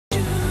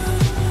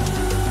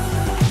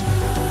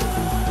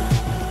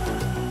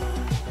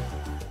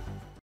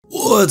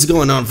What's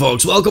going on,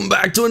 folks? Welcome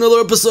back to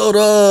another episode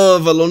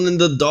of Alone in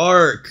the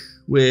Dark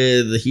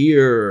with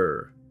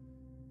here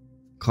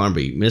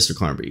Carnby, Mr.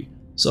 Carnby.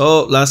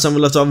 So last time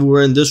we left off, we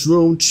were in this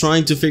room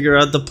trying to figure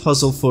out the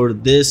puzzle for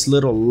this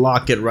little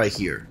locket right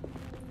here.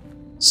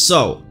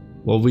 So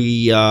well,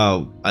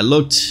 I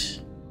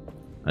looked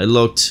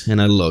and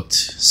I looked.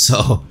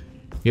 So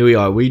here we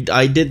are.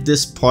 I did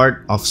this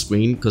part off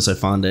screen because I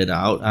found it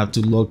out. I have to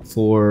look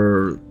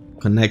for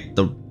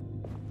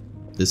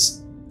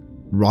this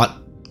rot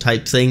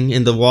type thing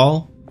in the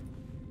wall.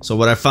 So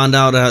what I found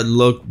out,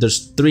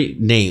 there's three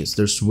names.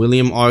 There's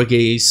William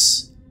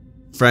Argase,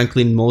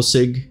 Franklin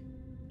Mosig,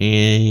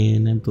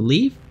 and I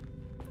believe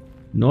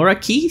Nora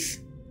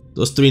Keith.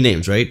 Those three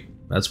names, right?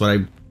 That's what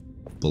I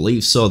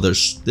believe. So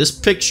there's this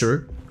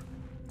picture.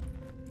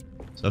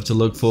 So I have to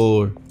look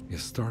for the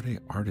Astarte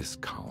Artist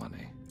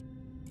Colony.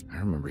 I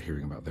remember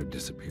hearing about their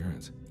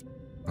disappearance.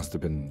 Must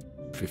have been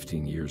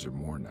 15 years or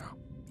more now.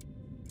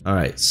 All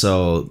right,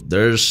 so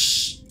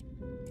there's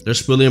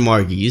William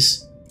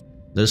Argase,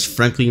 there's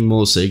Franklin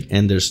Mosig,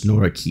 and there's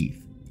Nora Keith.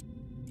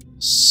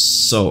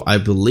 So I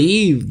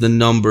believe the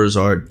numbers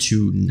are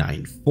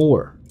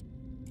 294.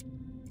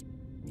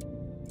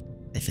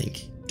 I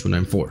think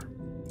 294.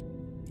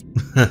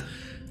 All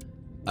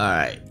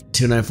right,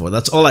 294.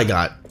 That's all I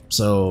got.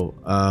 So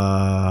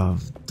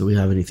do we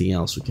have anything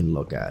else we can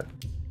look at?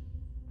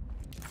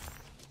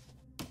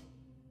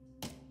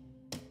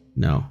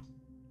 No.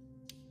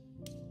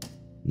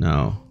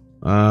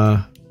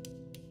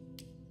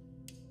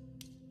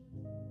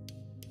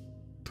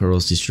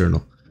 Pearl's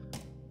journal.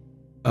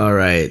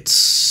 Alright,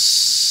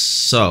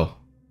 so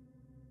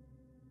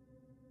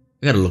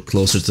I gotta look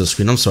closer to the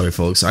screen. I'm sorry,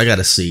 folks. I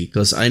gotta see,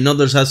 because I know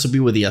there has to be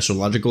with the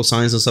astrological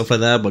signs and stuff like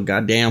that, but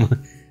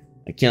goddamn,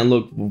 I can't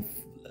look.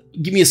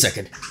 Give me a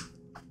second.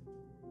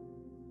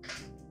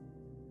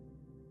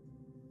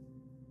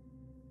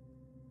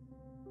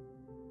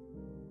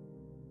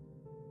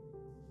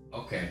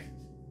 Okay.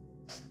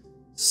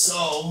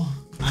 So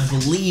I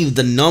believe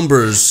the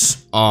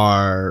numbers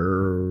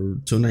are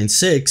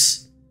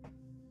 296.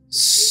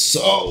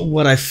 So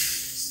what I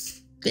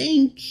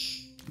think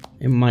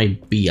it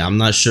might be, I'm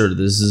not sure.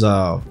 This is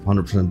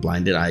 100%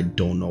 blinded. I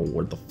don't know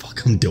what the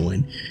fuck I'm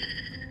doing.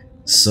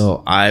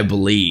 So I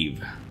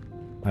believe,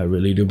 I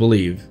really do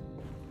believe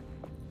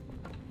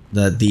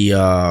that the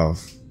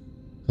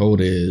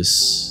code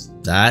is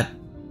that.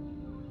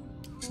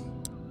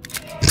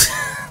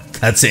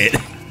 That's it.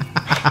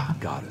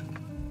 Got it.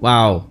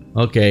 Wow,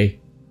 okay.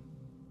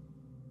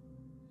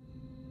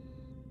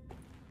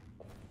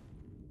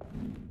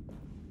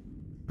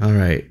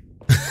 Alright.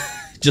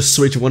 Just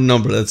switch one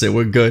number, that's it,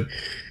 we're good.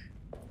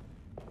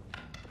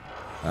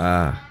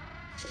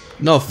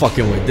 No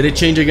fucking way. Did it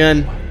change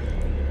again?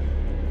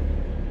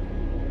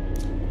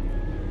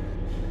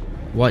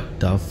 What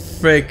the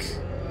frick?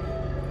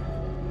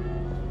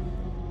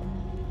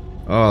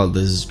 Oh,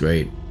 this is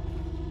great.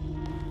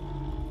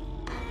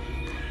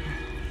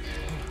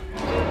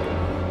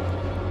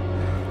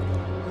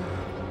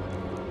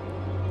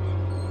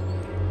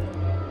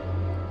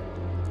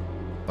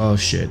 Oh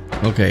shit.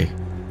 Okay.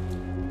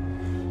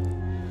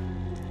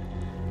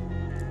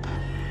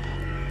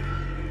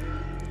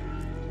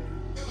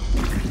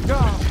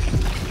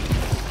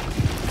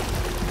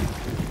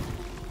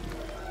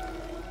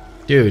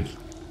 Dude.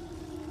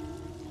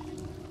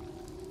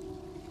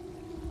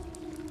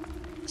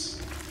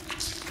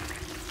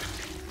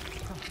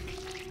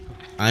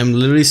 I'm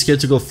literally scared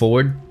to go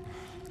forward.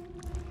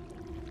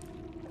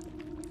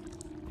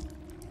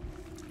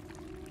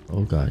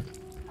 Oh god.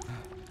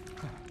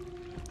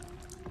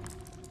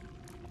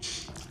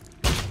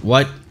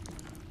 What?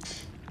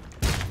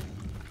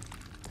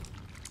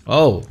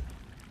 Oh.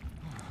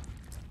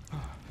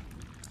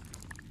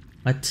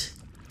 What?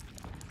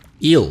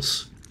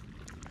 Eels.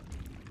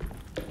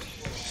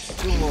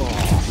 Alright,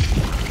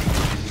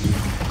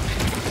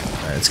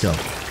 let's go.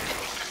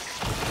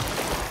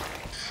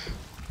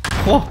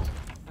 Oh.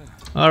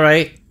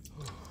 Alright.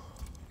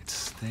 It's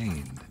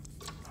stained.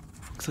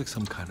 Looks like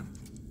some kind of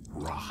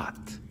rot.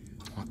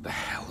 What the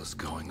hell is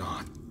going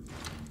on?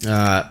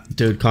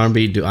 Dude,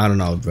 Carnby, I don't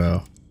know,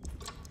 bro.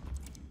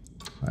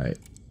 Alright.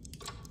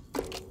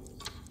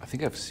 I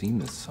think I've seen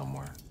this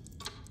somewhere.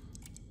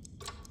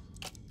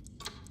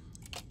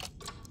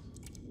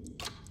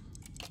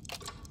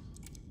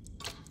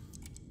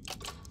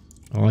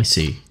 Oh, I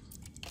see.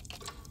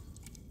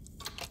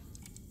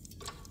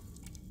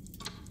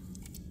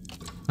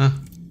 Huh?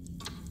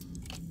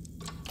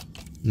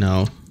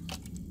 No.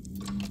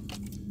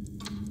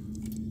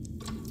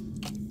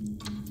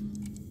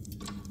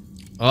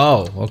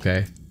 Oh,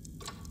 okay.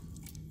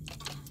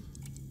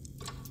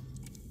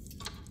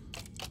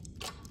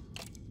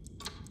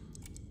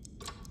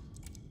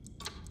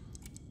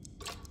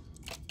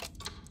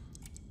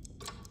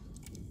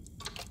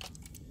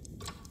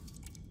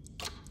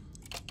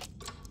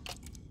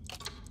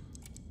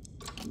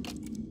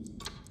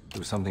 There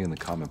was something in the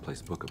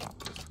commonplace book about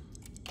this.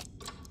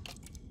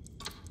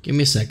 Give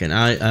me a second.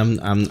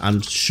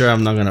 I'm sure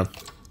I'm not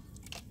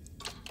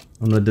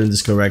doing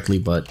this correctly,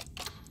 but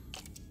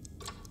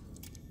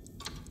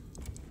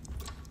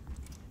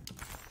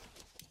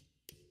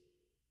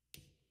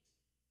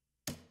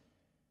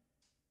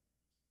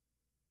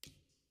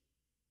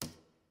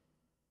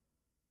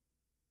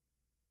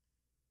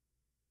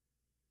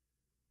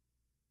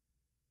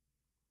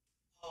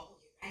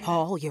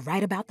Paul, you're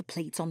right about the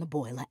plates on the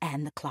boiler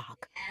and the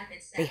clock.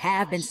 They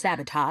have been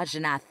sabotaged,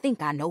 and I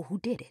think I know who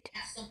did it.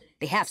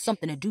 They have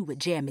something to do with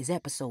Jeremy's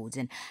episodes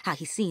and how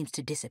he seems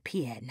to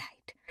disappear at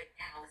night.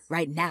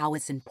 Right now,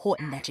 it's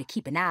important that you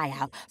keep an eye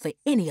out for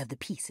any of the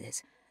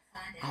pieces.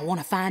 I want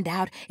to find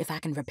out if I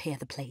can repair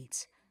the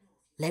plates.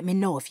 Let me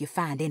know if you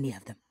find any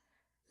of them.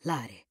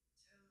 Lottie.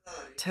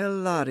 Tell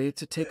Lottie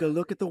to take a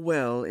look at the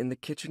well in the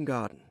kitchen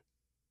garden.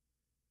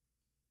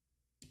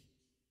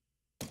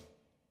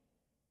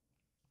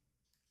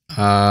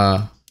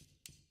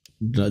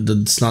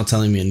 It's not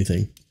telling me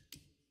anything.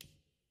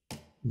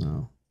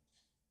 No.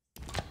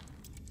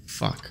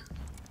 Fuck.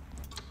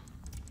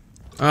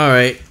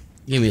 Alright.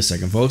 Give me a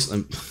second, folks. Let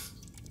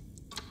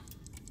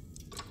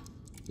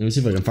me see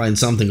if I can find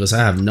something, because I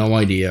have no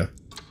idea.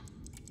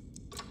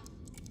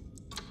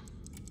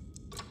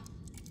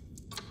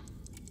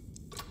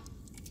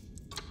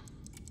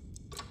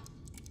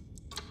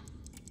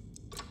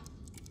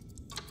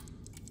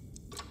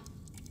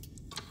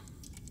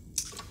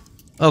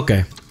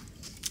 Okay.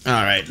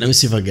 Alright, let me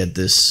see if I get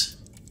this.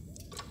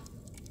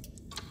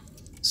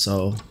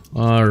 So,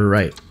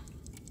 alright.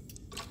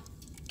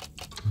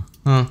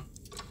 Huh.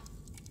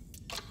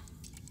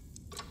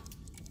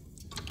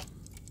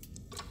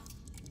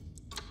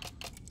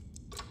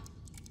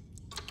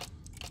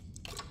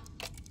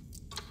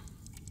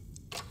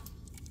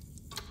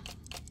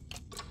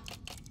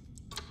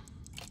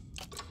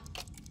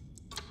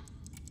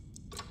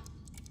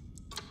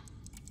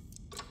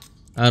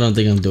 I don't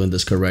think I'm doing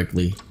this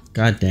correctly.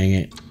 God dang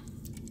it.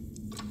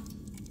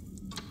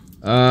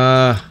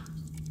 I'm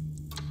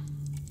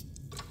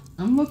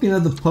looking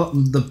at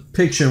the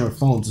picture on my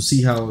phone to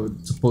see how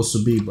it's supposed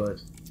to be, but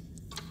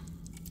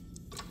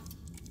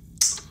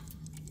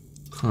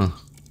huh?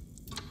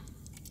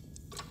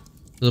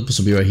 Is it supposed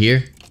to be right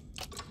here?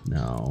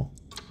 No.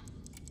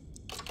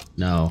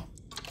 No.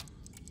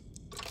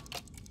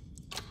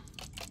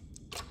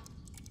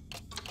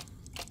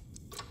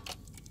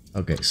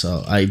 Okay,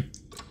 so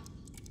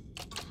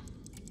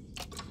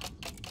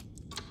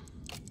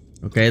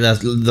okay,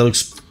 that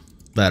looks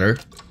better.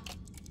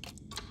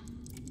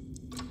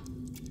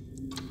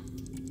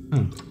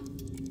 Hmm.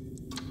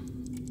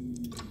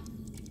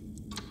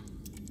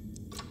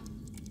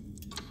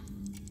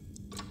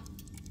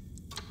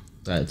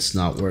 That's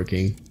not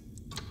working.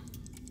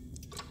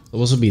 It's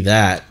supposed to be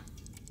that.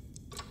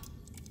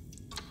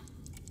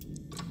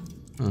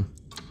 Huh.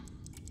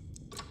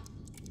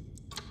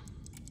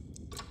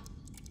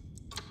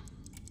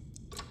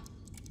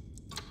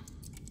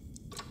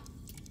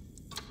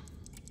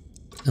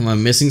 Am I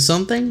missing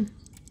something?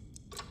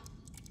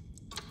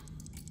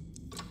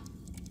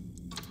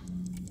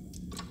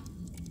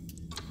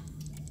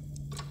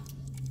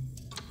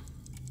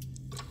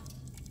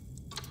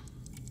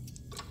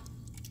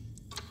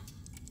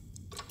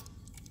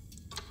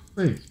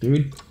 Wait,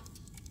 dude.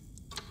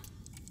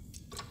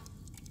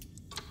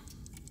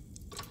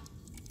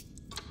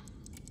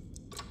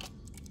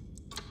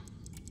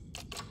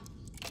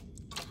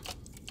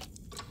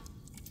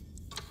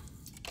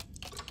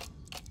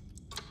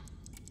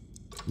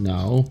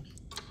 No.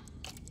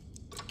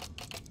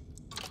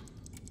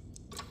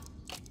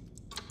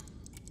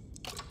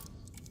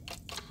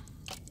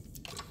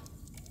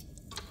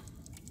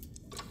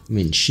 I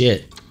mean,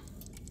 shit.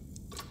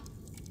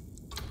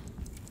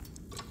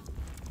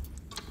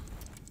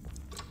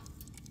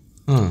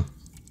 Huh.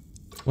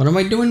 What am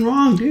I doing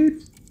wrong,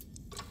 dude?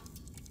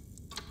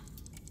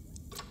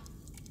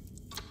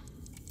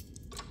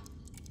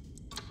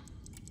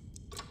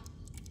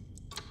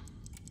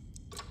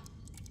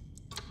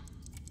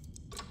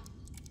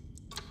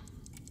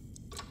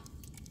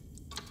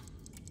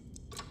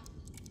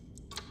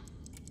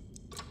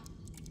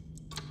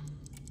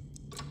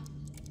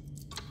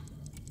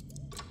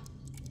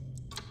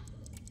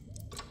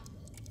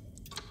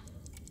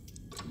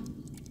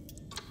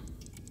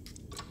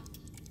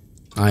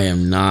 I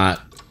am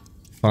not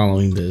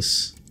following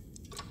this.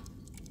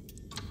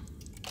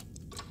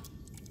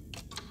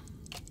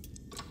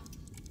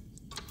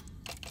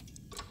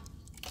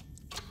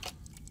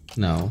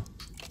 No.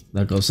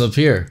 That goes up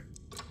here.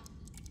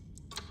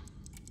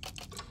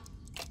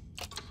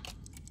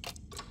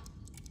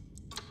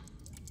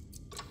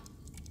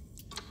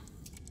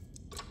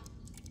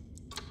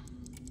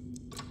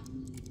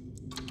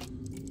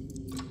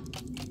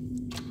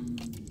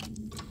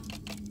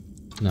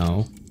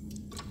 No.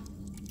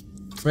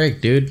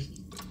 Frick, dude.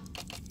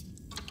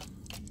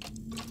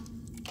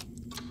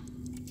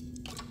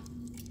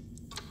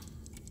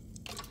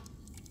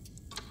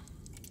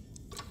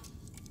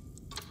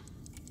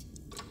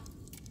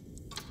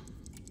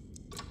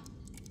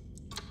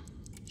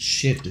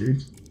 Shit,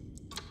 dude.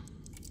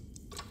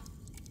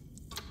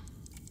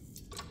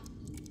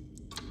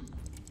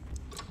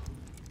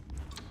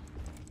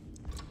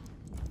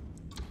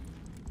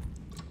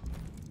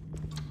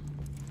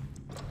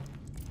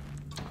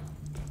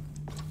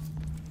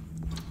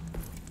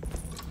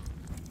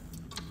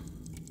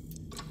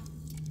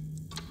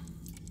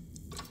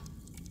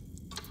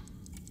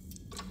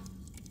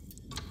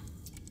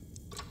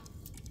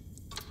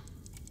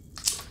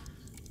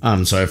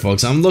 I'm sorry,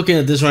 folks. I'm looking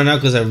at this right now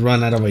because I've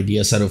run out of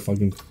ideas how to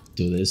fucking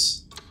do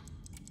this.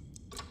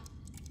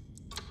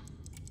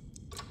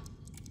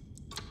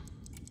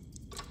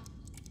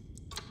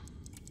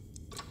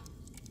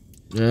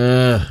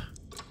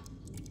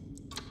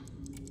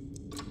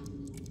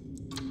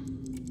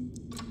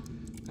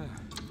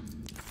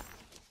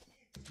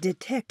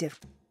 Detective.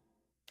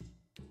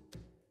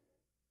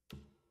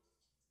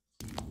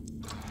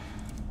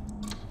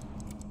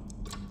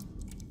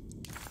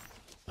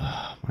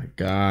 Oh my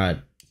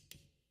god.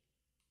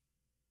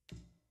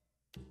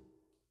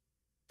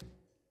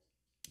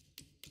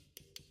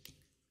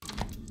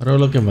 How do I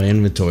look at my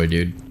inventory,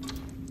 dude?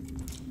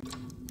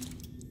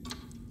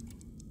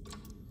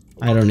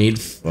 I don't need.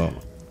 Oh.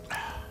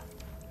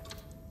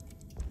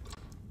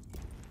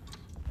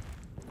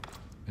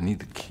 I need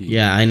the key.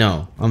 Yeah, I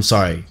know. I'm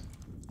sorry.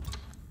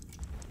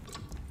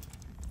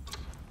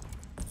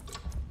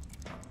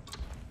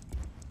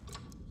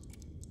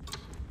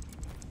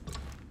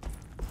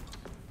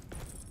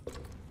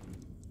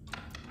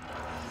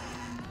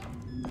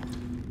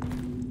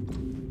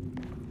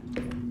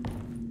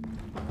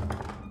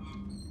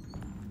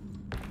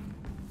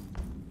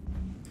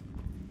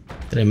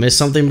 Did I miss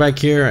something back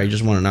here? I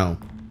just want to know.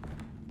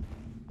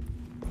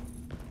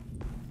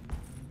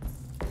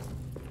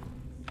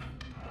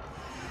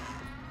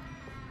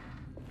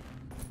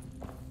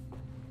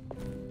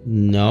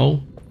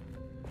 No.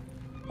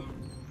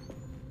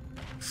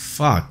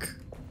 Fuck.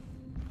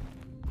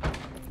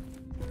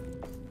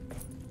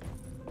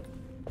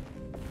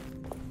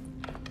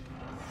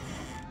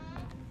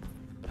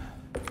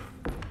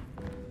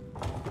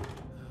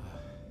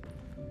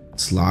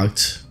 It's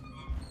locked.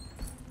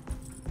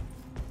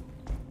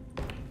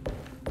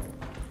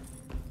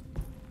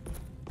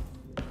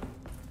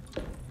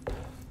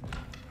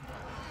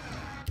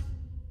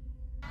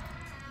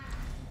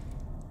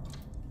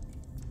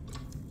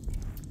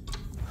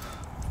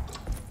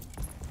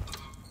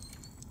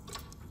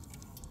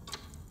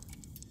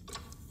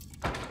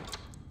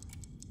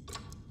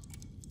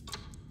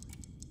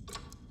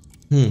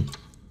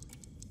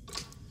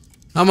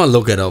 I'm gonna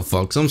look it up,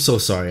 folks. I'm so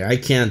sorry. I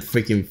can't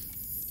freaking.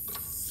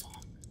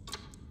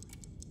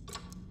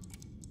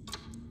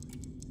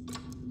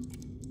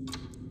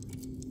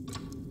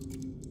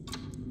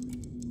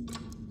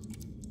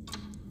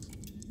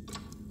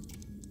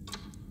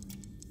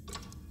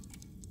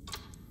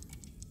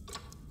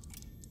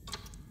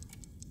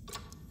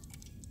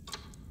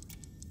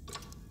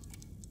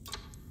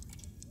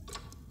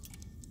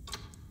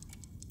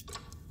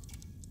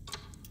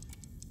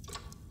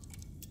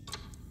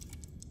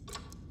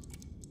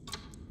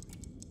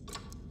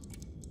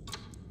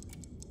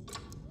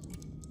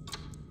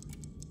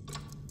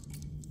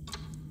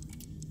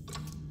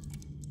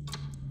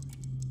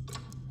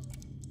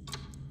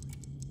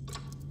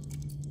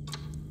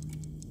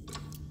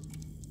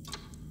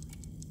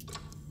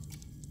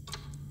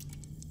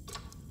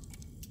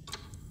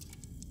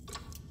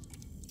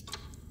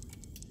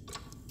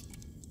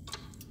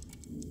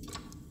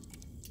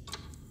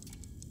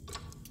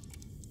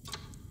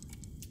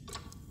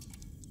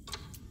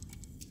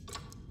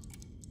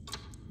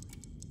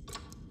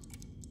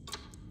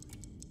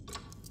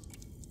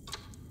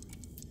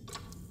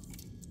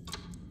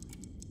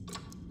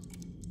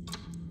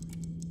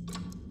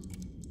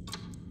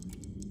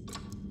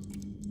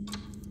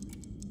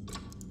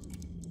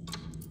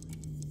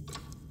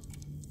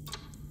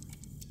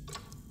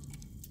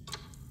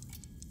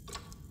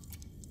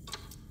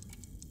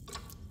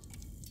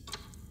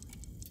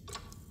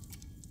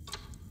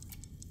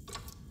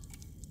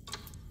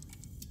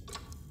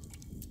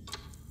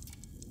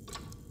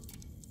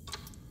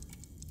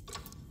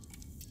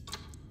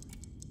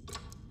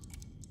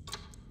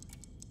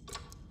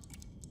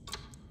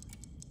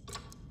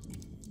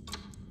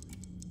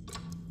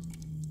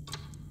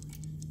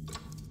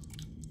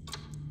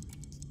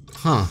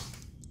 Huh.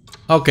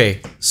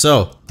 Okay,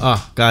 so,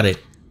 got it.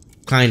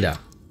 Kinda.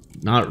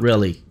 Not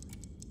really.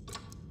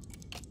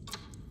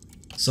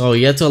 So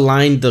you have to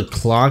align the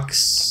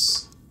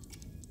clocks.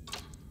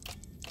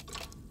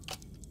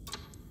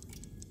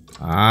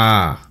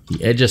 The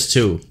edges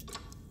too.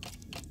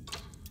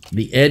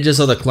 The edges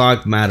of the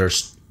clock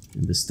matters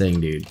in this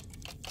thing, dude.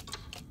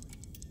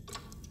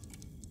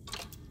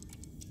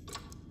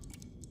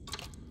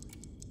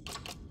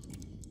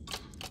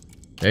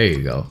 There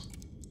you go.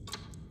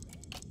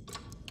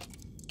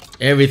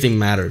 Everything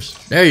matters.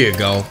 There you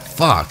go.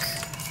 Fuck.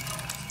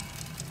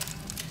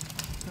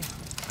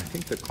 I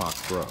think the clock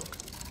broke.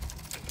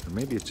 Or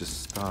maybe it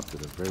just stopped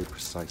at a very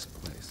precise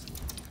place.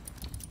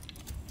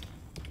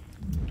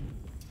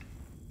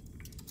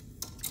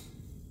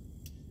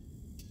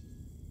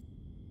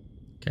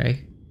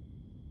 Okay.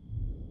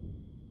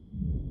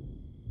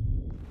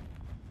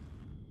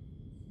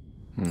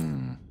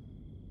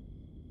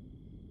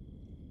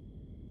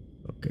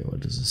 Okay, what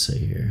does it say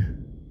here?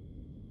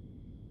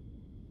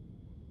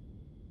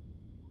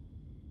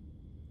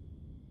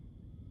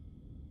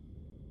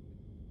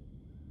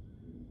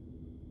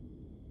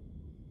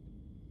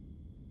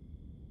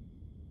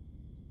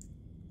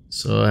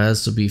 So it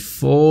has to be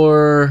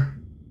 4.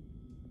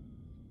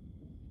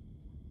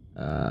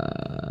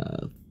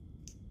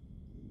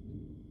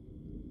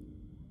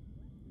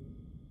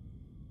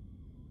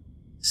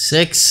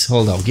 6.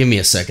 Hold on, give me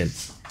a second.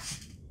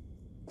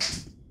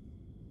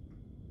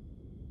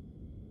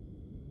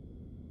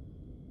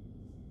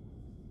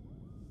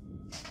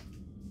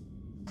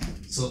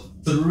 So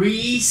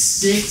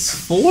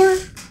 364?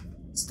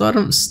 Start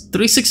of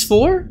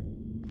 364?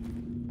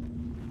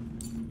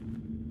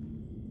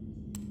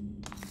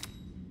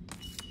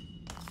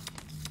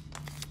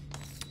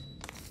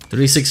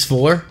 Three, 6,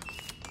 4.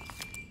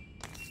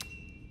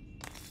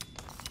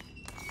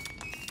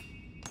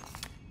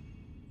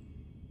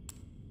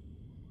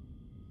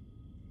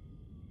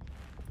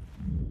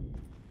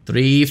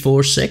 Three,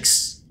 4,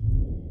 6.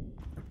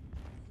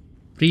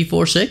 3,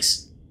 4,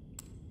 6.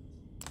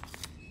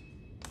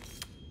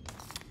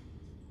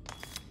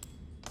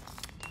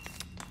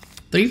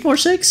 3, 4,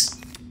 6.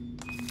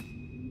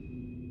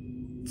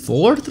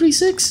 4, 3,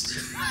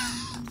 6.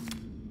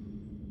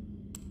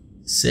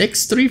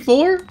 6, 3,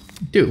 4.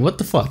 Dude, what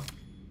the fuck?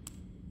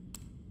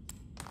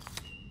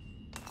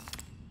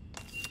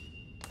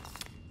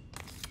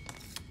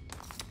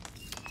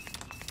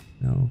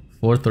 No,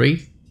 4,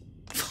 3.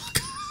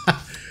 Fuck.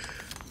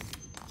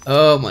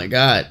 Oh my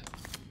god.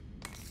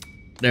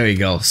 There you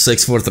go.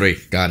 6, 4, 3.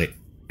 Got it.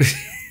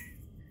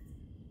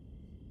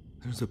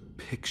 There's a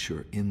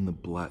picture in the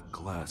black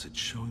glass. It's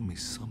showing me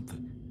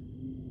something.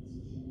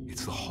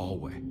 It's the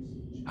hallway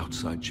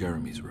outside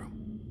Jeremy's room.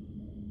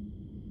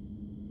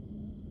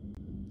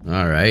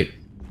 All right.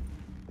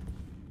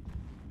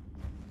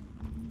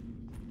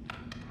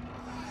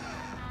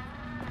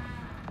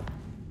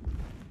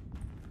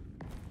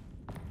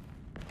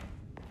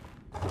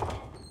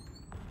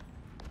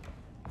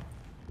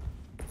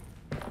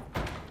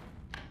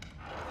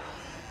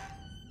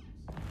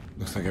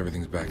 Looks like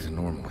everything's back to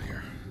normal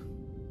here.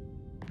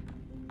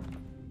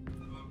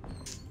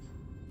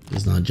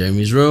 This is not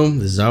Jamie's room.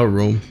 This is our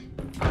room.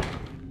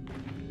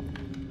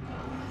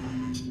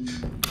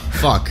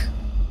 Fuck.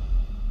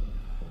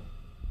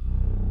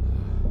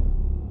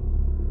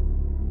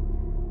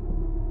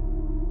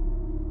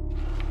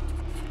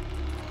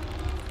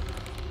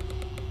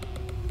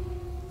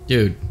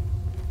 Dude,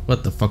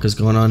 what the fuck is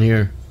going on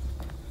here?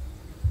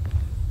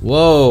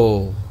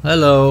 Whoa,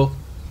 hello.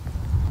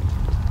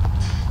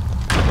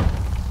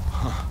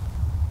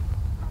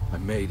 I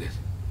made it.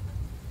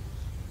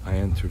 I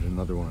entered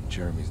another one of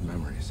Jeremy's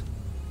memories.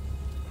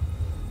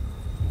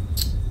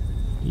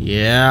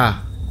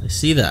 Yeah, I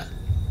see that.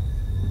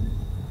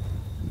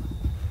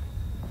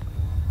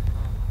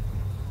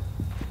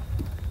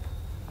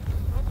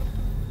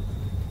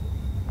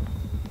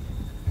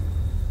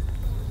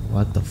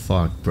 What the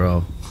fuck,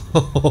 bro?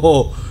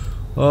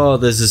 Oh,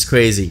 this is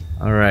crazy.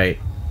 All right.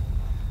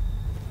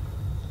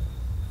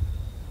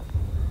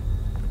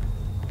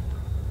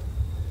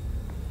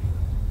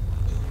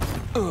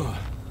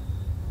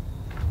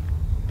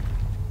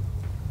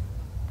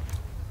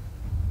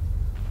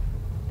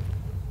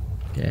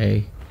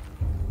 Okay.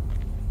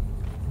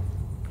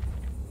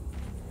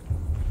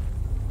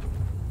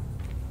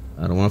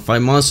 I don't want to fight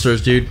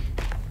monsters, dude.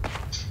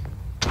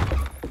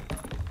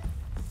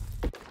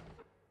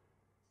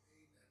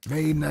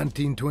 May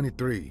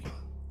 1923,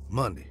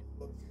 Monday.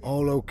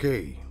 All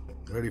okay,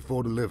 ready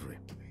for delivery.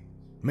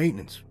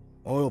 Maintenance,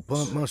 oil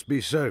pump must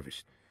be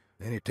serviced.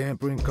 Any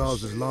tampering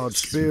causes large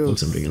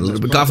spills. I'm drinking a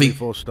little bit of coffee.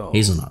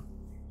 Hazelnut.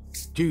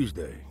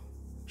 Tuesday,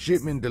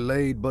 shipment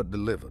delayed but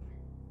delivered.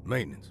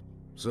 Maintenance,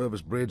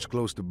 service bridge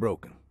close to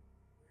broken.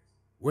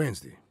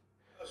 Wednesday,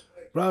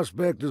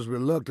 prospectors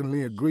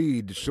reluctantly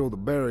agreed to show the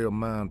burial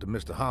mound to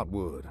Mr.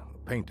 Hotwood,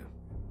 a painter,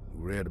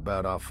 who read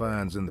about our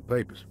finds in the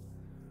papers.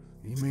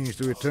 He means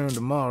to return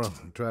tomorrow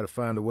and try to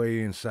find a way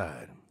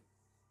inside.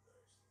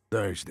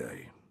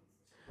 Thursday.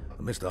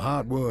 Mr.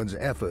 Hotwood's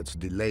efforts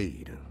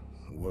delayed.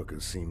 The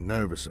workers seemed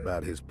nervous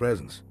about his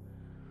presence.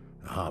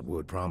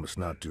 Hotwood promised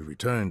not to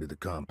return to the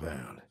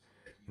compound.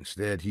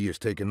 Instead, he has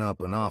taken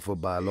up an offer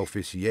by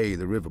L'Officier,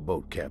 the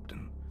riverboat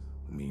captain,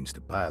 who means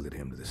to pilot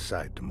him to the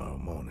site tomorrow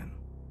morning.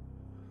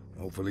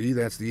 Hopefully,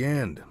 that's the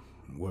end.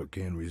 Work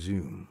can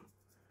resume.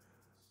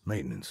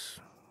 Maintenance.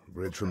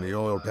 Bridge from the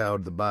oil tower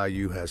to the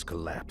bayou has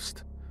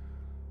collapsed.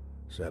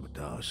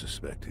 Sabotage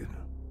suspected.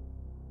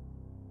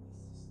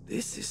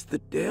 This is the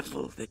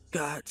devil that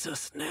guides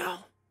us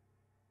now.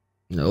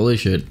 Holy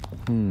shit.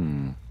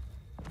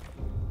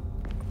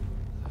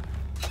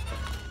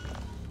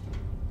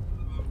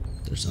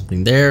 There's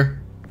something there.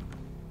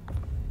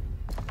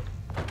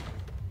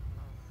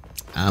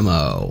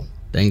 Ammo.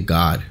 Thank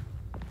God.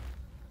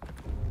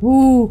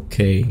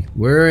 Okay.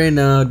 We're in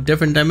a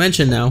different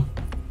dimension now.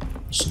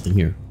 There's something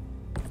here.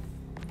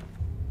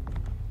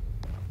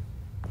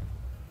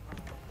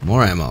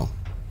 More ammo.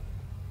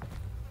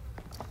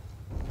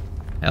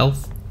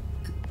 Health.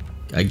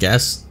 I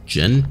guess.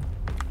 Gin.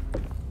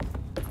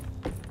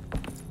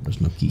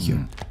 There's no key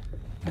here.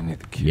 I need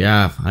the key.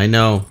 Yeah, I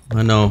know,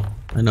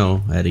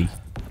 Eddie.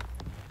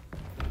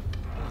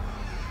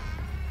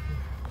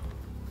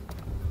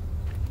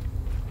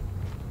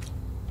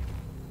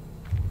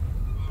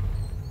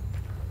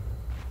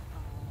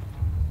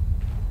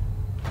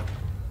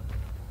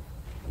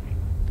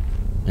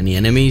 Any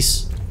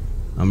enemies?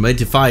 I'm ready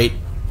to fight.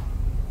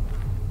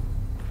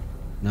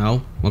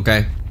 No?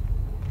 Okay.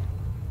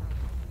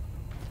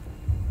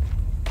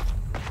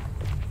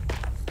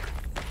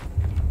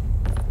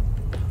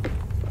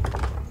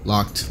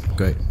 Locked.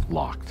 Okay.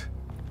 Locked.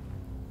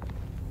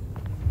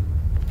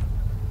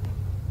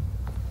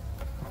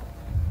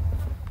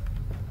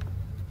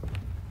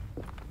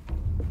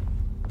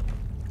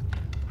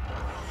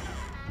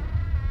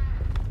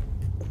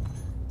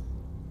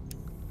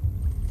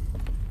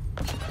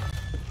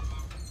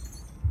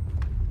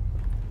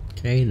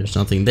 Okay, there's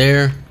nothing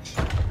there.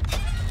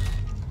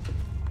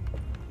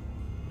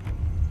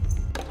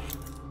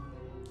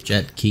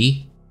 Jet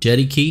key?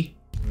 Jetty key?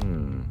 I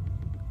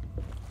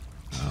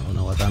don't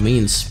know what that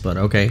means, but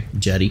okay.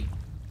 Jetty.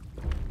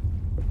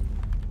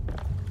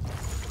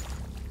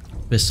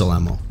 Pistol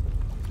ammo.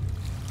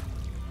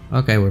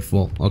 Okay, we're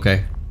full.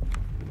 Okay.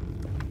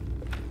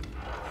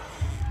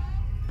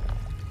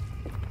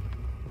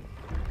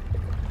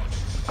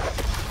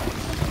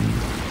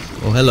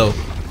 Oh, hello.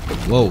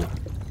 Whoa.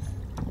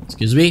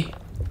 Excuse me?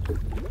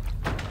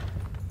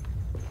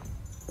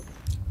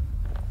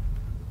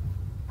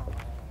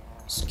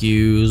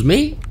 Excuse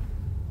me?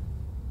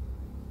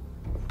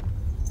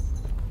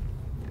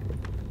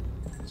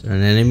 Is there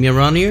an enemy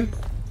around here?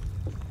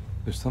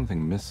 There's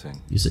something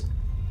missing. Use it.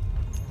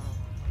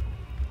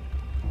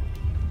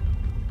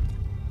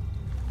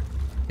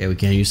 Yeah, we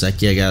can't use that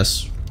key, I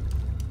guess.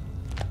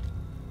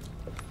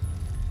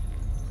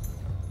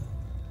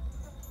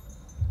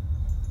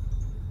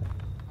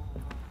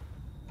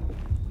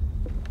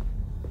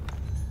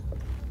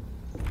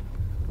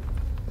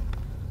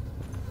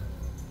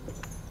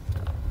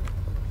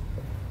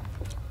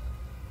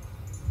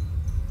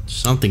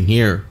 Something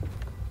here.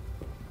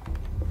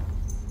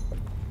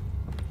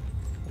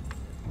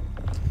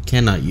 I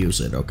cannot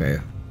use it, okay.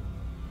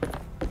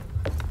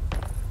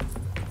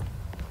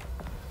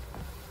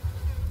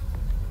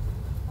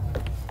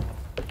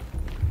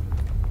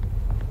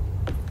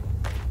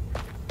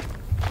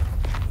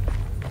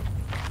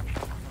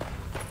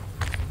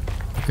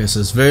 Okay, so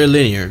it's very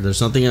linear.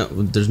 There's nothing else,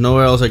 there's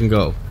nowhere else I can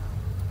go.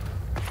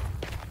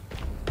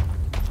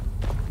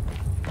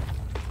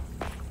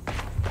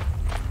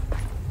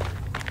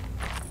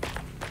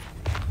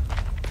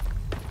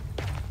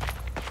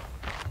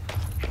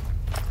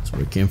 That's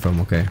where it came from,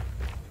 okay.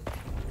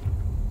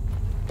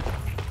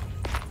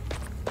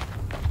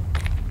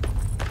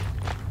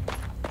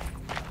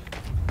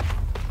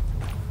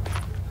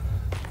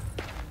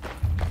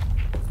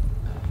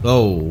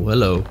 Oh,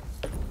 hello.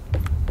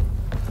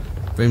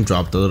 Frame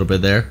dropped a little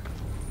bit there.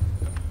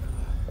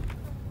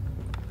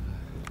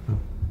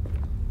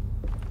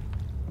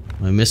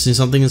 Am I missing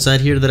something inside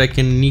here that I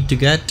can need to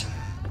get?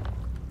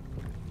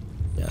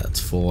 Yeah, it's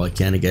full. I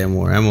can't get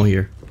more ammo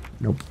here.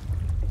 Nope.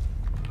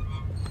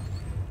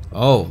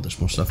 Oh, there's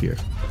more stuff here.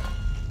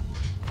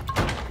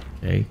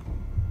 Okay.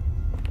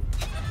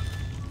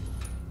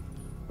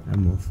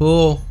 Ammo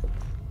full.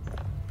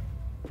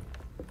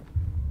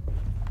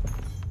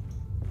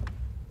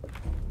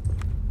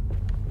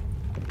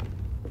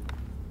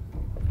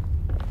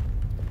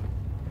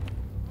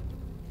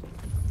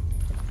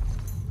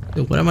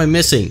 Dude, what am I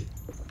missing?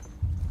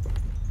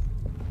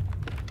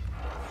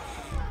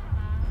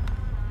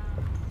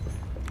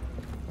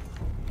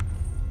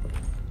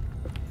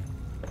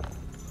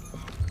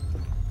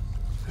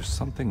 There's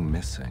something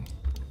missing.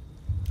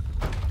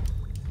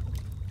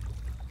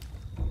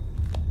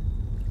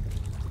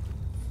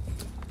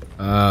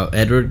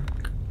 Edward,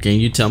 can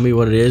you tell me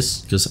what it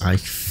is? Because I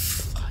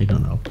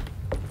don't know.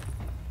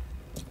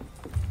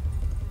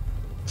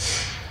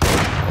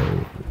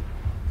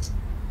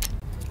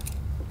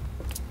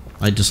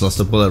 I just lost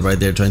a bullet right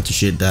there trying to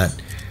shoot that.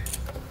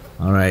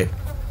 Alright.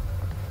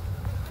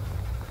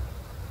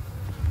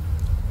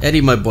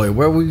 Eddie, my boy,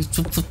 where we?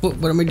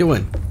 What am I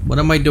doing? What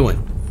am I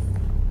doing?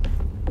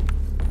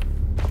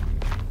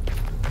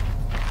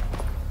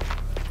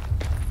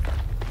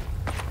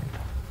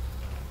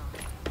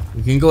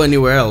 We can go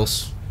anywhere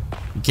else.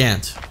 We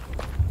can't.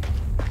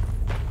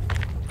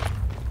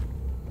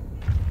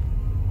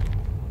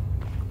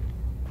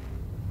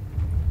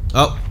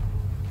 Oh.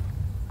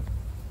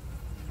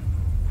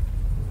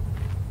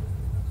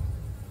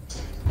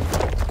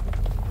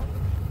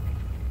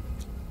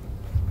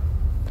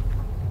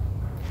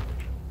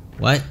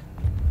 What?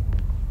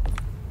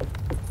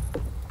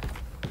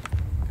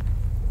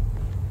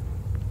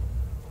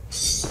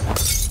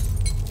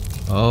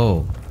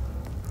 Oh.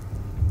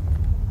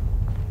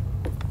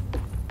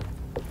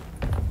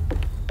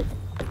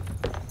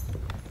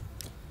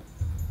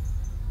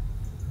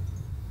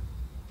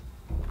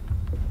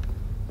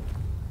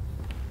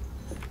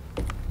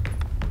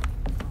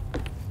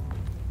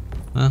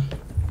 Huh?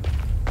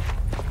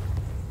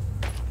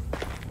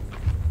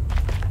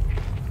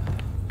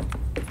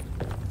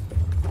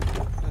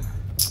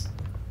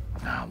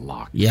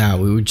 Locked. Yeah,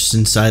 we were just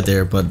inside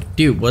there, but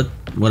dude, what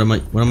am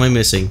I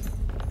missing?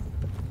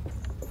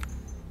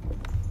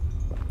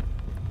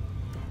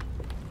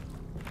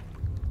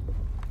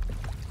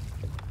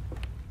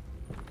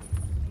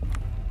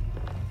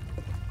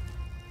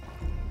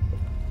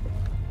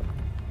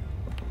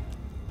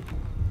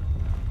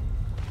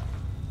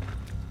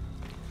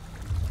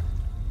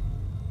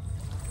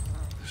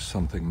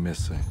 something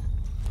missing.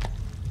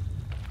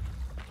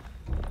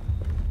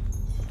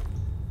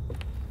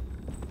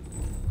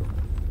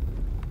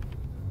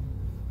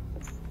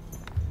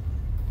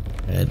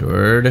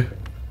 Edward.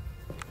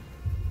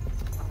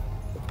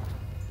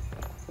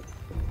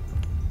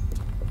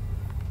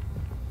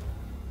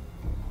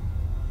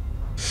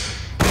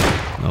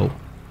 Nope.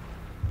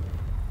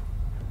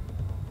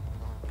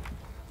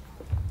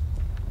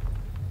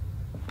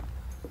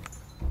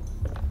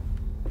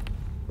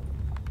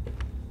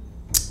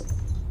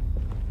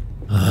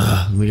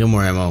 Let me get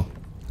more ammo.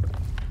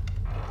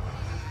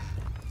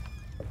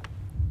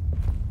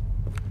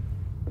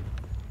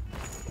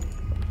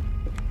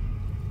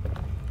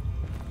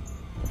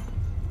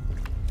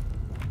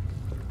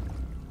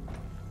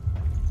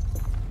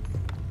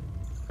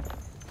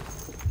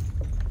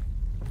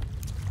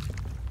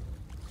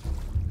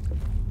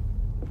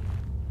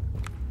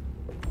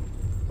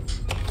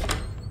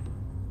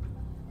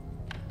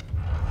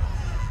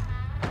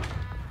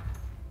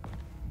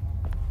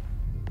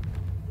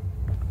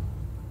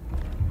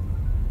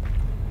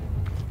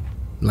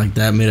 Like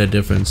that made a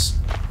difference.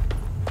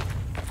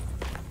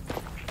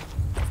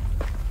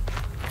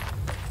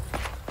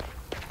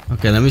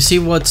 Okay, let me see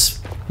what's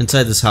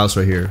inside this house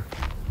right here.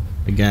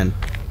 Again.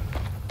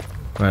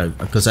 Right,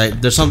 because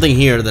there's something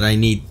here that I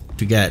need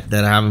to get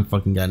that I haven't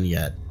fucking gotten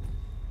yet.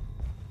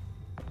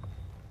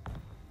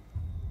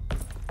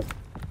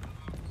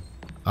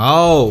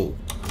 Oh.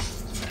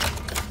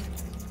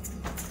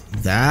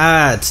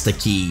 That's the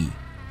key.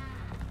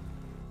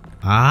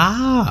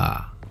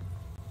 Ah.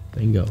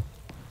 Bingo.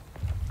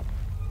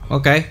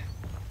 Okay,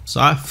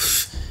 so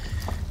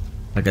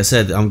like I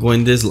said, I'm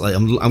going this like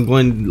I'm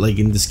going like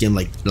in this game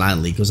like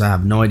blindly because I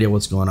have no idea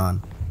what's going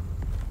on.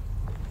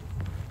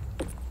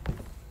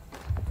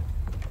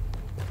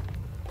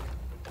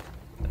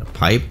 A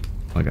pipe.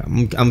 Okay,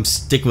 I'm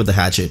sticking with the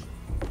hatchet.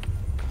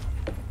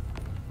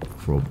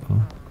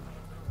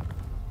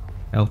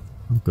 Health.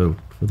 I'm good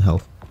with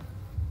health.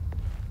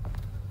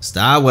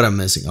 Stop what I'm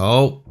missing.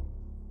 Oh,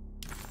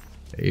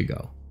 there you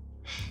go.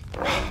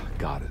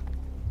 Got it.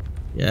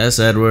 Yes,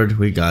 Edward,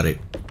 we got it.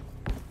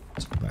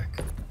 Let's go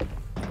back.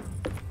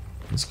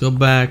 Let's go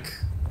back.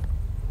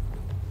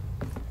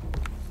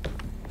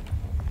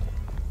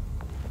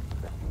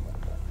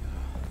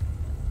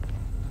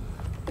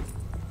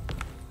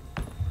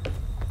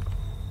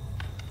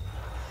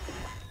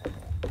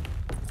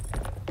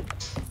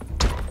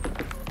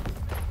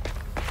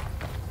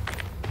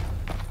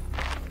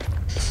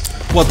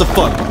 What the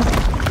fuck?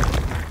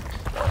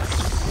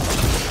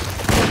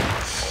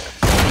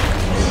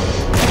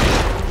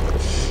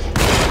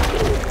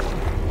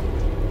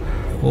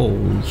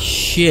 Holy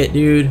shit,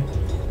 dude.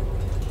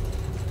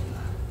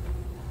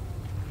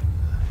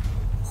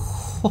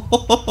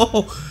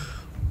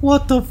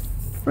 What the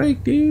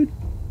frick, dude?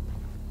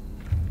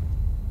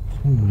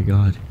 Oh my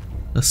god.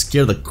 That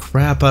scared the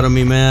crap out of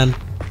me, man.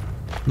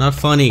 Not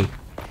funny.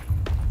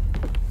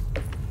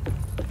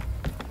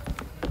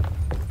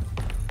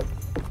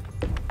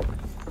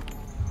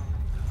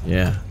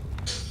 Yeah.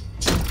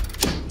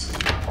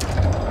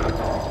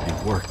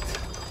 It worked.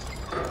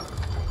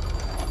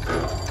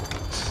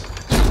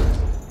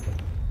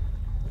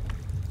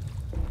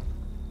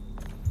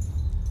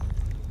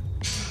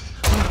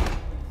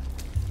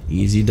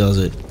 Easy does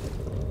it.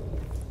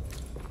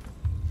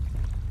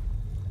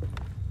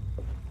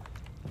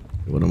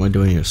 What am I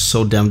doing here?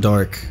 So damn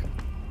dark.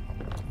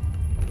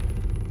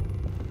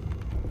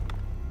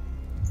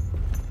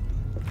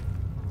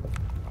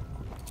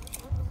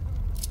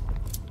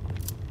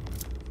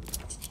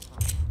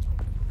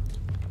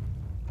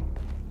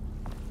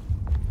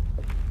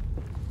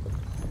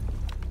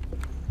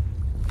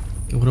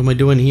 What am I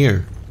doing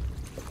here?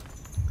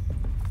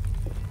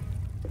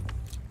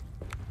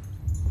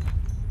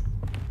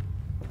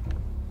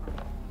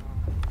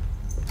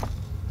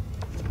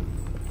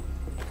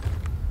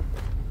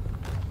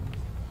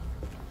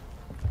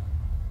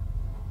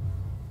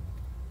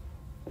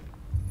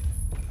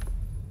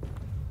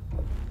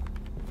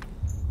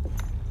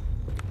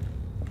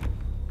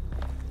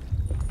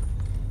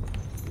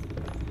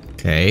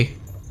 Okay.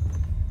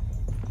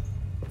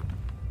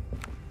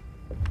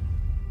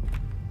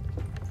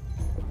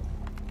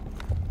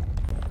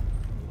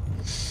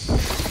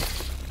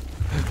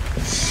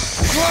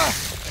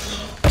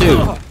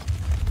 Dude.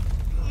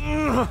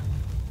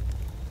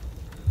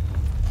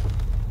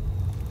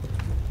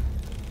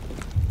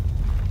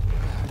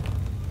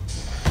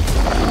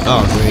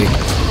 Oh, great.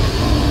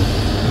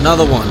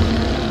 Another one.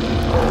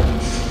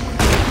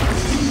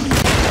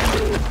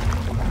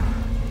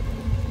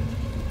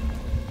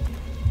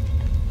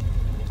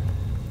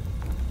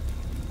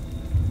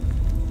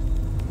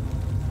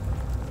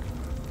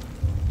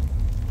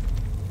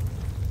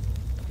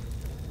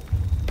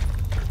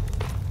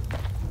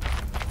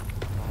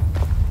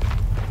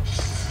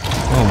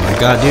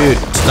 God, dude,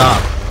 stop.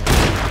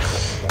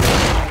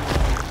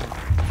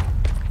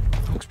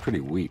 Looks pretty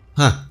weak.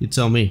 Huh, you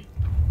tell me.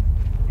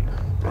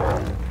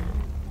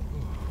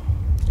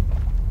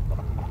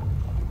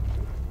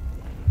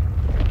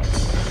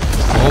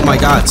 Oh my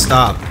god,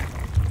 stop.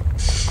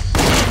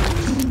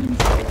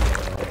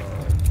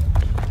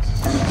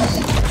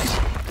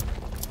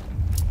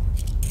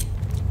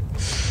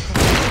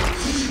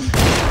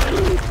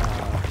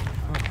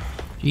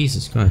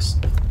 Jesus Christ.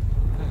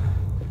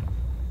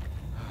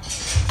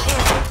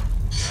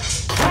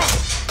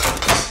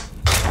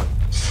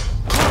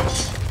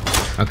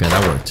 Okay,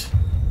 that worked.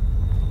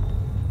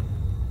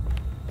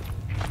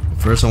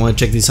 First, I want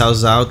to check these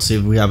houses out, see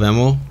if we have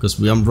ammo, because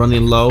I'm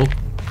running low.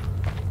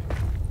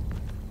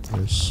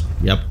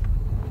 Yep.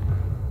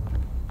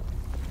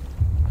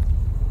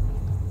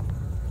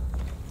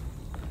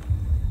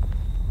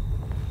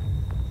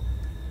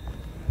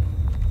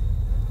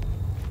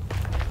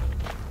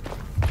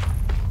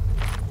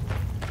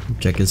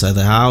 Check inside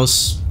the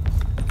house.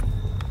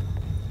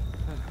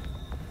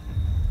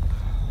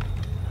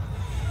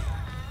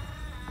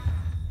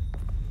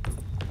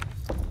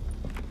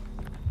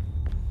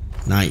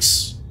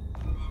 Nice.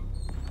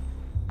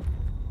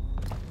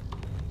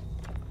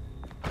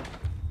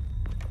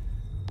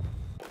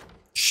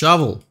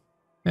 Shovel.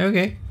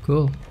 Okay,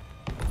 cool.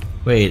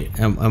 Wait,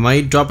 am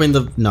I dropping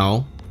the...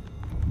 No.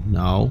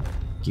 No.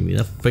 Give me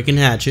the freaking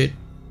hatchet.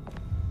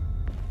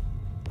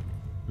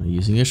 I'm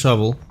using a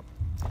shovel.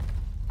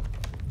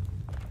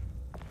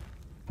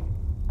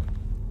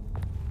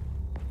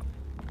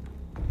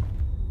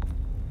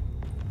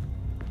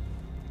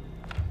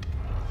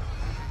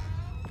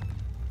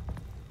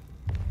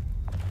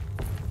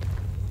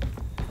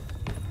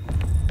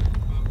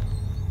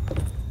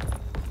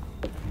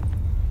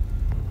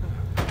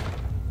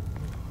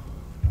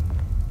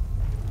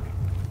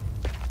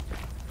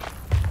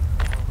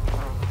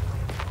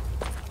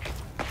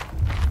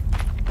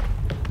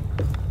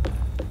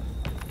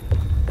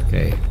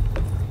 Okay.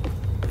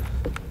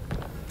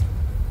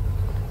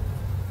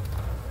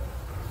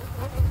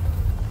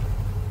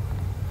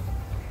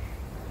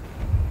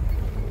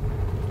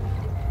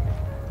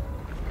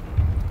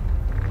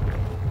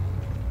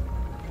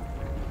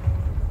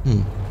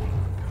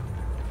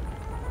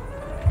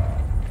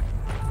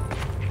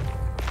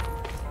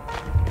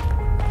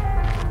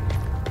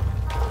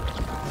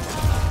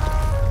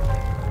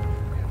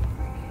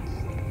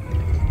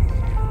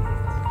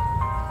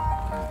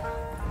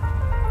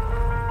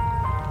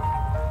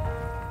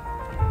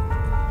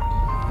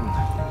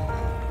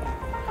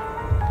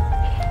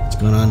 What's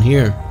going on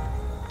here?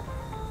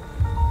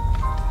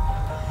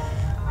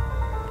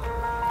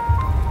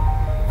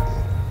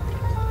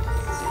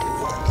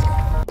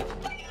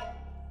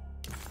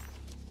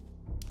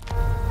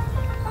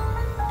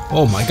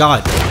 Oh my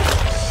god.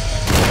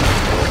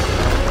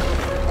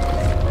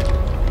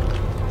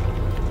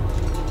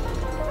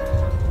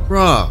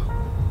 Bruh,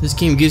 this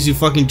game gives you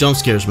fucking jump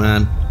scares,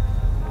 man.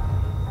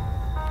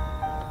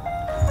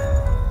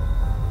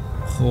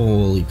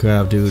 Holy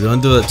crap, dude.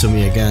 Don't do that to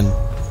me again.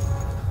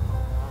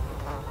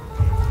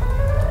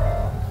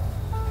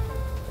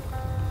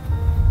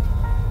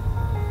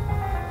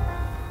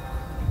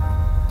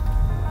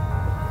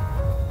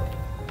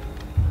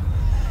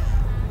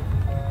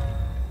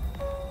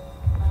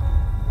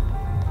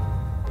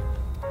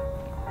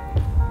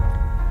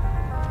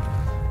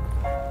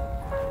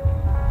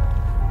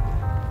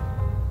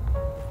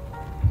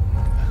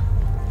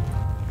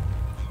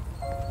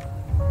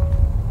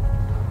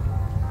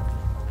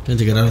 Time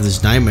to get out of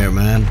this nightmare,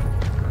 man.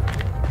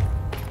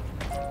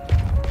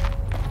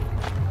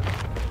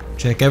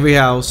 Check every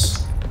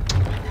house.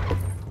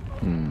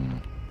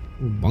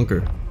 Ooh,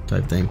 bunker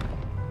type thing.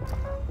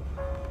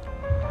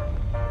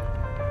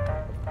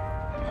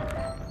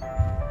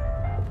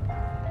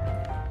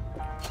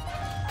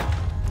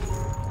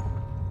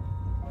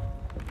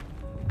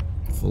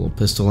 Full of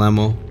pistol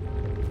ammo.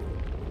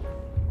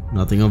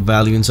 Nothing of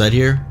value inside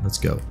here. Let's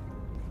go.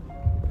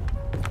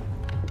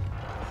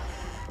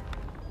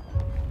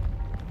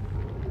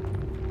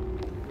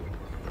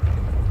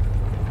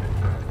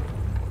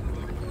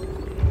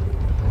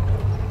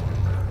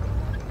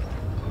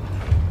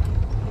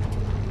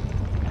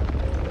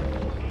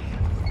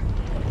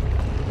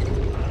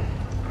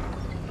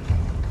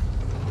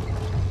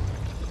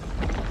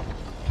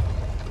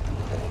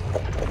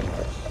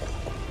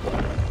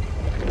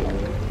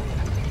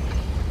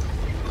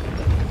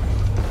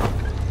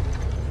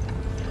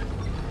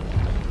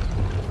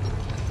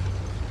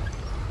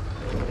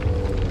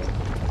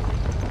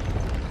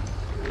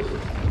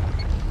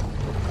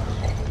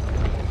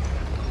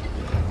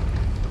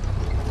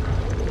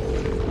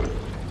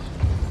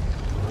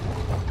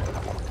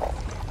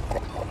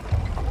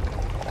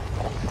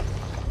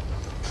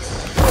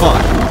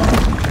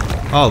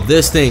 Oh,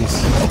 this thing's.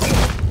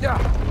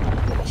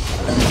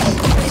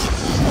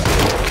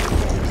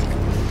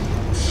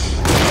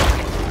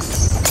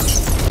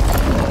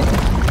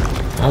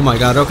 Oh my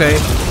god, okay,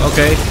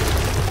 okay.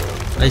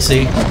 I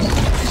see.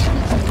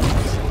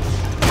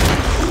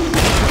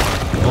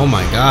 Oh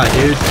my god,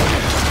 dude.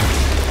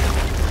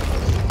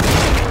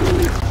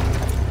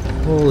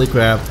 Holy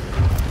crap.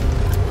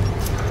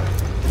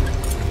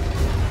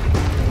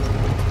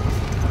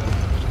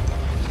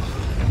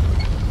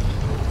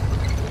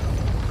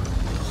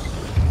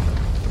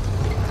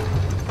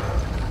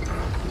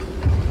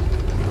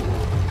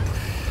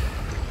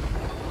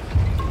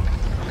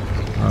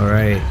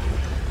 Alright.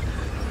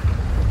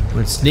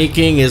 When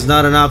sneaking is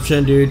not an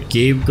option, dude,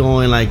 keep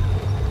going like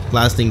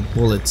blasting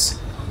bullets.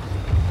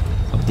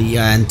 the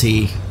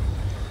ante.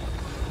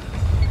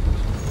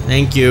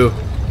 Thank you.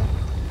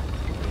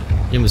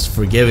 Game is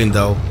forgiving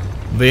though.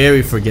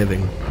 Very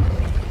forgiving.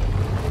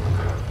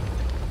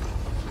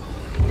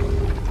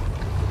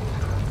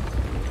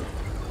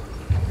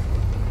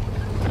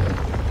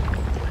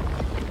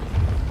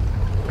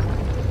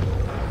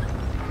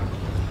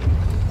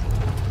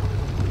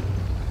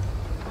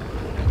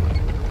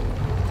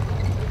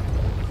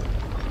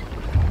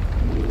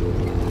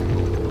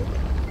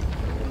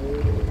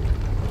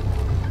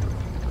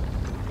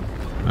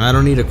 I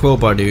don't need a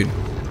crowbar, dude.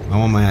 I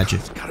want my hatchet.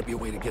 There's gotta be a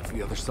way to get to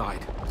the other side.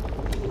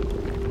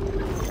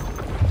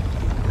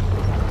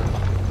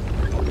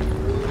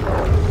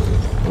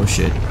 Oh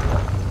shit.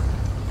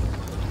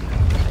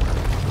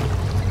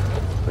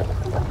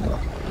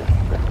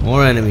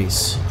 More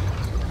enemies.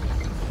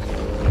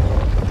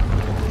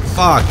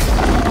 Fuck.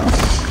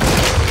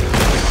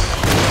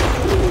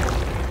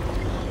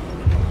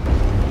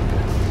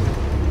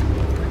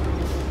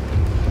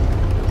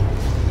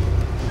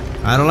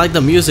 I don't like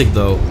the music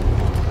though.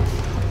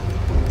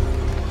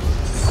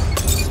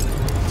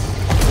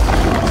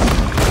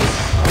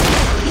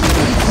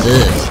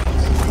 Ugh.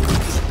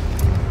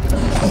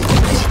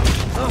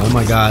 Oh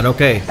my god,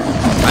 okay.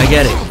 I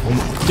get it.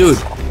 Dude.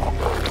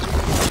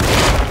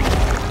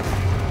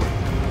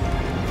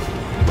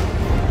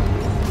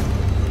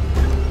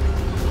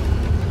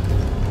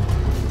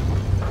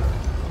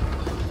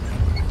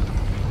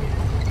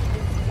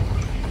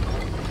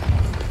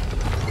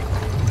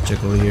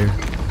 Check over here.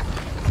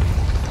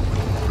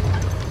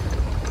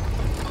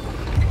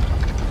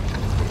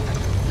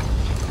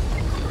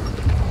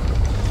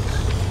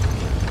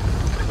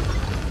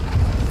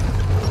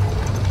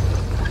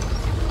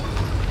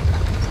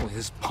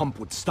 Pump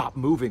would stop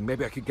moving,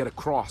 maybe I could get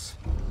across.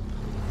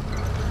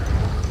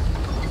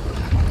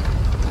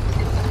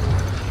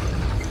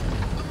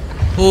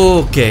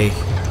 Okay.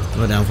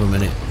 Go down for a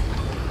minute.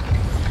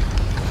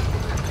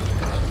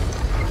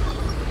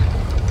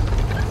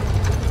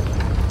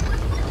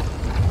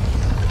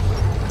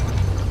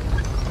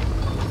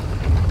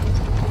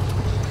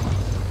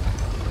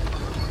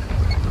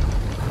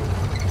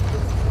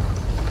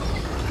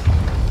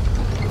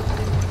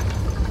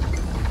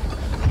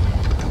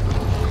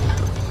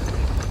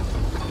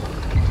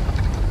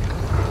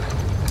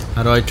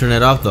 How do I turn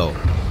it off though?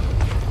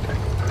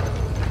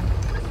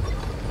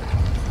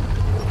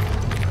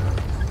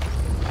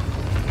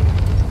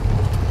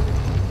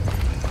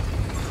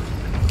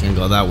 Can't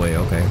go that way,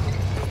 okay.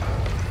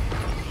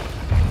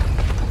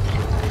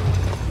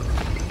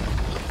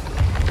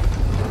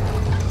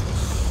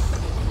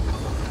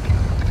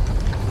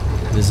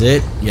 This is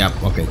it?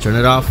 Yep, okay, turn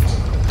it off.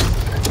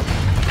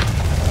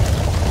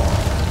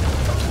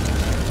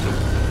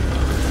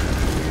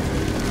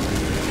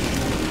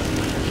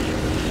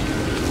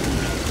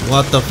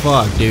 What the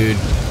fuck, dude?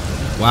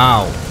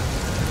 Wow.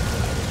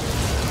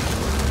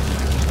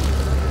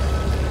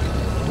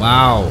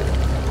 Wow.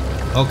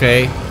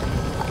 Okay.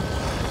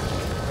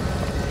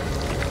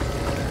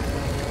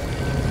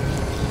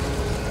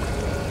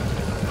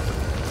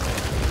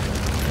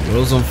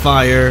 World's on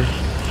fire.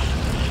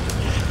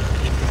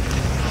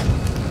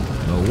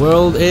 The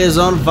world is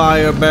on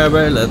fire,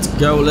 baby. Let's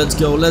go, let's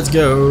go, let's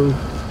go.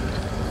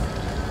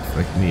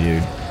 Frick me,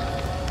 dude.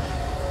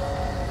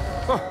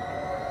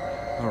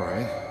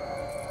 Alright.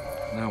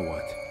 Now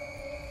what?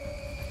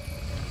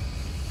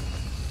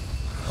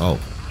 Oh,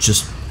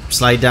 just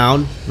slide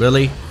down?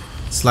 Really?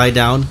 Slide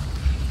down?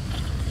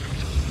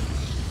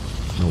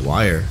 No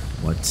wire.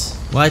 What?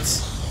 What?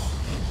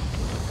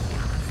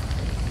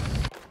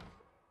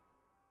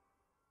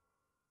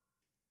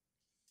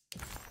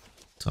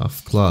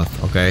 Tough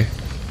cloth. Okay.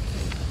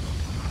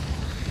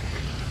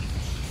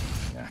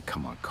 Yeah,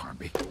 come on,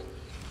 Carnby.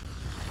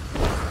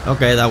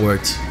 Okay, that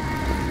worked.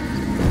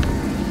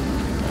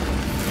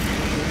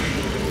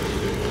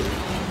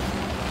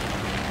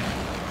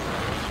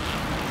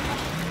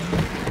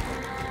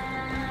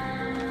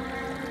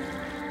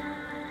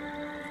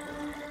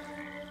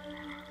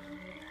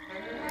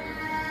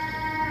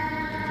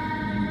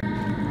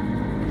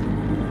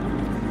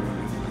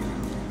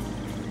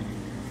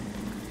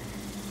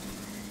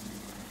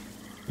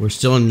 We're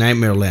still in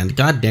Nightmare Land.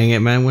 God dang it,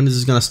 man. When is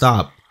this gonna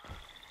stop?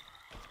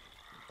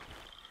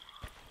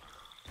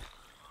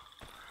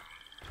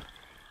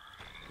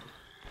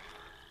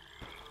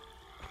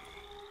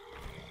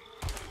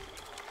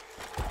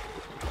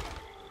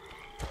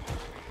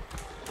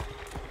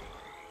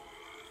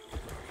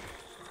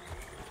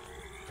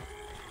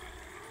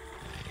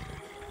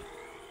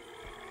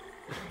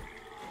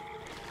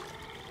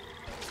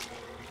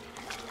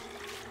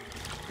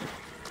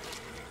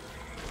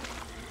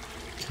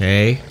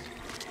 Okay.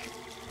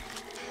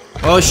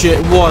 Oh shit,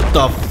 what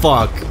the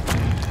fuck?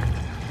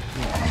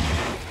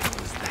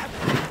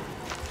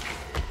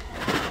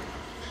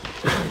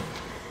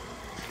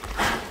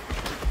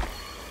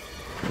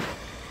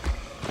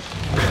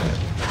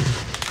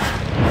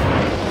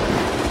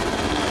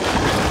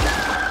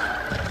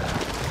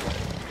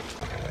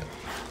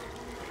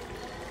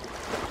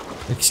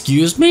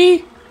 Excuse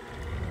me?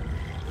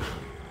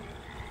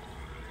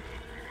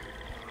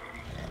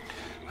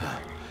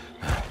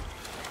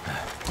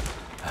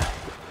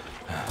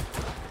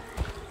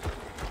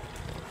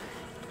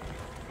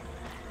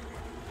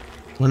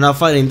 We're not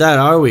fighting that,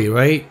 are we,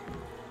 right?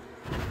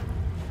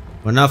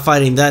 We're not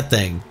fighting that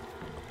thing.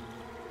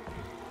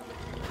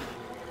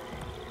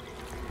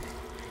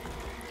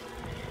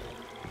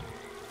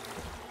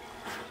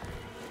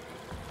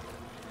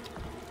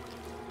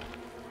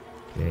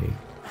 Okay.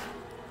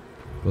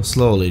 Go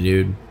slowly,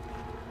 dude.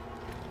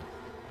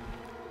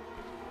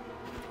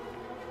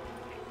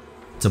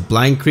 It's a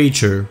blind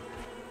creature.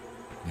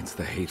 It's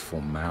the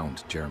hateful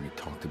mound Jeremy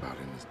talked about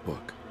in his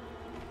book.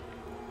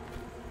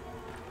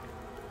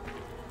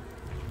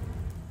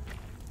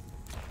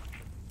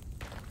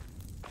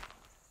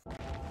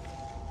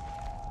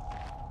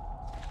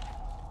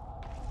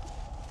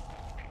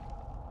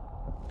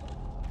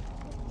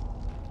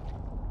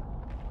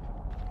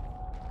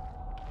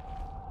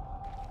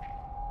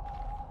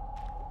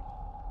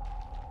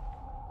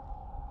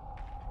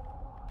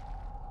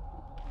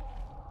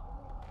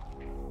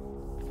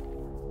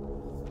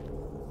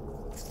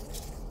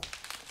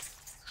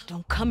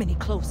 Don't come any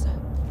closer.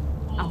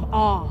 I'm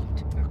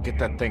armed. Now get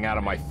that thing out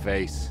of my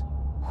face.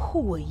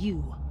 Who are you?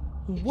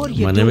 What are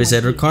you My doing name is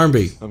Edward here?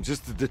 Carnby. I'm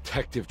just a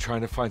detective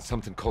trying to find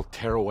something called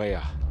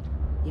Teruea.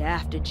 You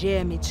after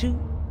Jeremy too?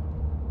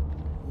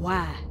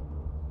 Why?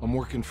 I'm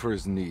working for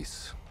his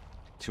niece.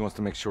 She wants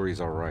to make sure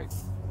he's alright.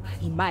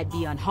 He might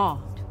be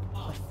unharmed,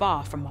 but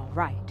far from all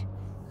right.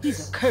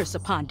 He's a curse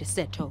upon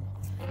Deseto.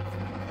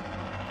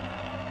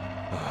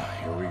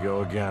 Here we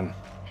go again.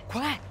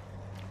 Quiet.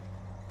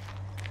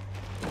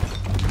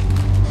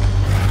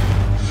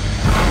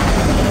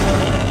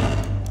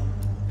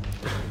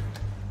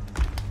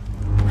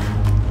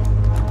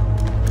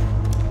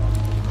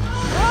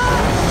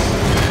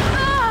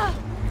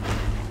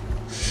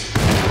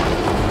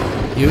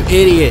 You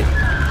idiot.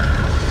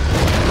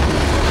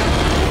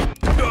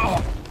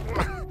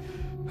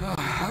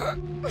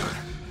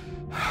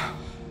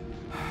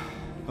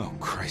 Oh,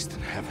 Christ in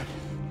heaven.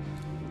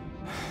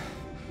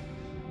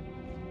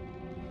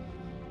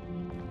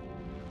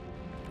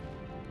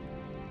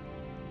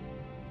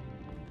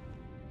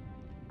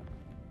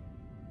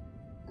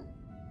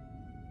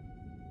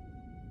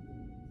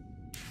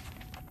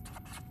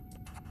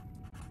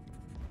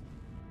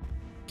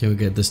 Can we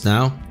get this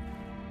now?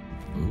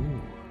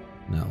 Ooh.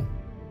 No.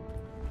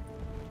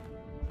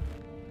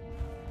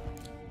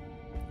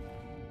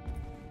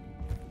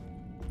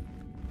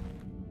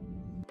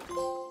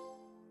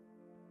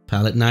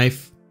 Palette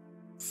knife?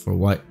 For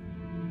what?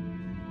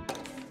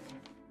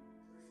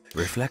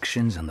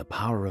 Reflections on the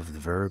Power of the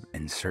Verb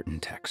in Certain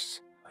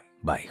Texts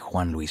by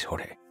Juan Luis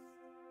Jorge.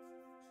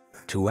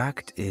 To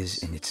act is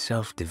in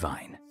itself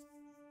divine.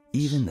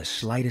 Even the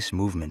slightest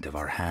movement of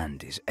our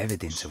hand is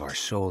evidence of our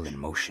soul in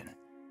motion.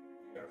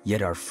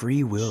 Yet our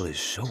free will is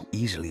so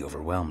easily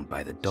overwhelmed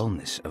by the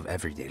dullness of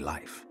everyday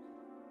life.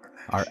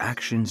 Our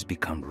actions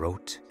become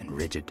rote and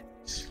rigid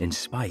in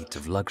spite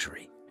of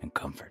luxury and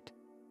comfort.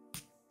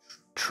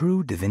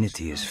 True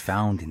divinity is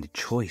found in the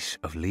choice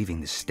of leaving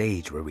the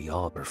stage where we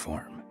all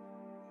perform.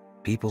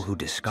 People who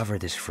discover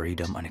this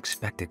freedom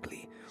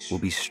unexpectedly will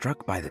be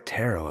struck by the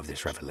terror of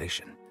this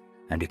revelation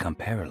and become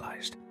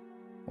paralyzed,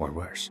 or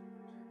worse,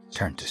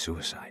 turn to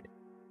suicide.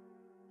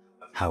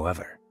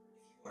 However,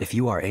 if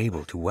you are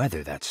able to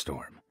weather that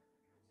storm,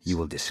 you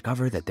will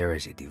discover that there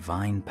is a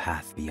divine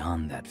path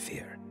beyond that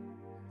fear.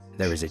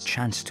 There is a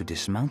chance to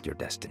dismount your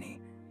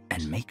destiny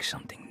and make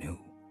something new.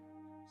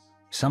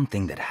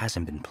 Something that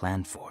hasn't been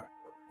planned for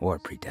or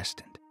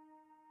predestined.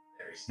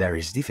 There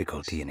is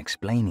difficulty in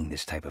explaining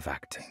this type of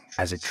acting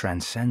as it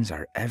transcends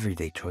our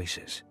everyday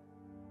choices.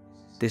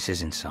 This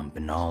isn't some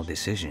banal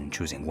decision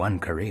choosing one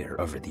career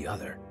over the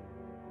other,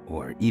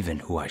 or even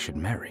who I should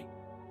marry.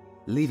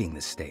 Leaving the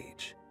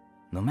stage,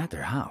 no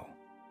matter how,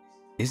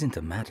 isn't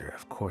a matter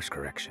of course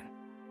correction.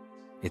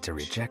 It's a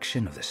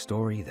rejection of the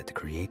story that the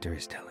creator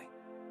is telling.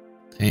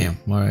 Damn,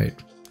 alright.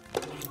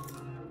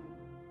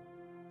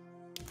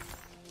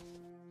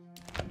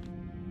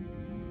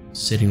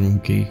 Sitting room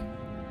key.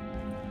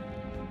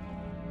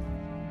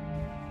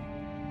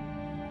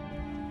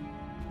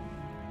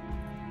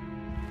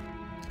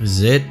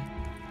 Is it?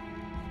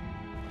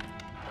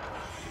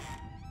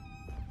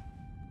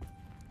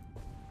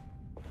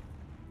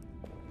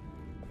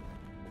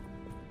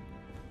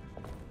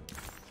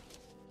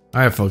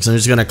 Alright folks, I'm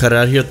just gonna cut it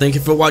out here. Thank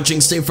you for watching.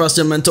 Stay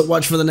frosty and mental.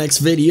 Watch for the next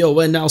video,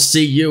 and I'll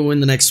see you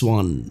in the next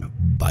one.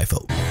 Bye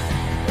folks.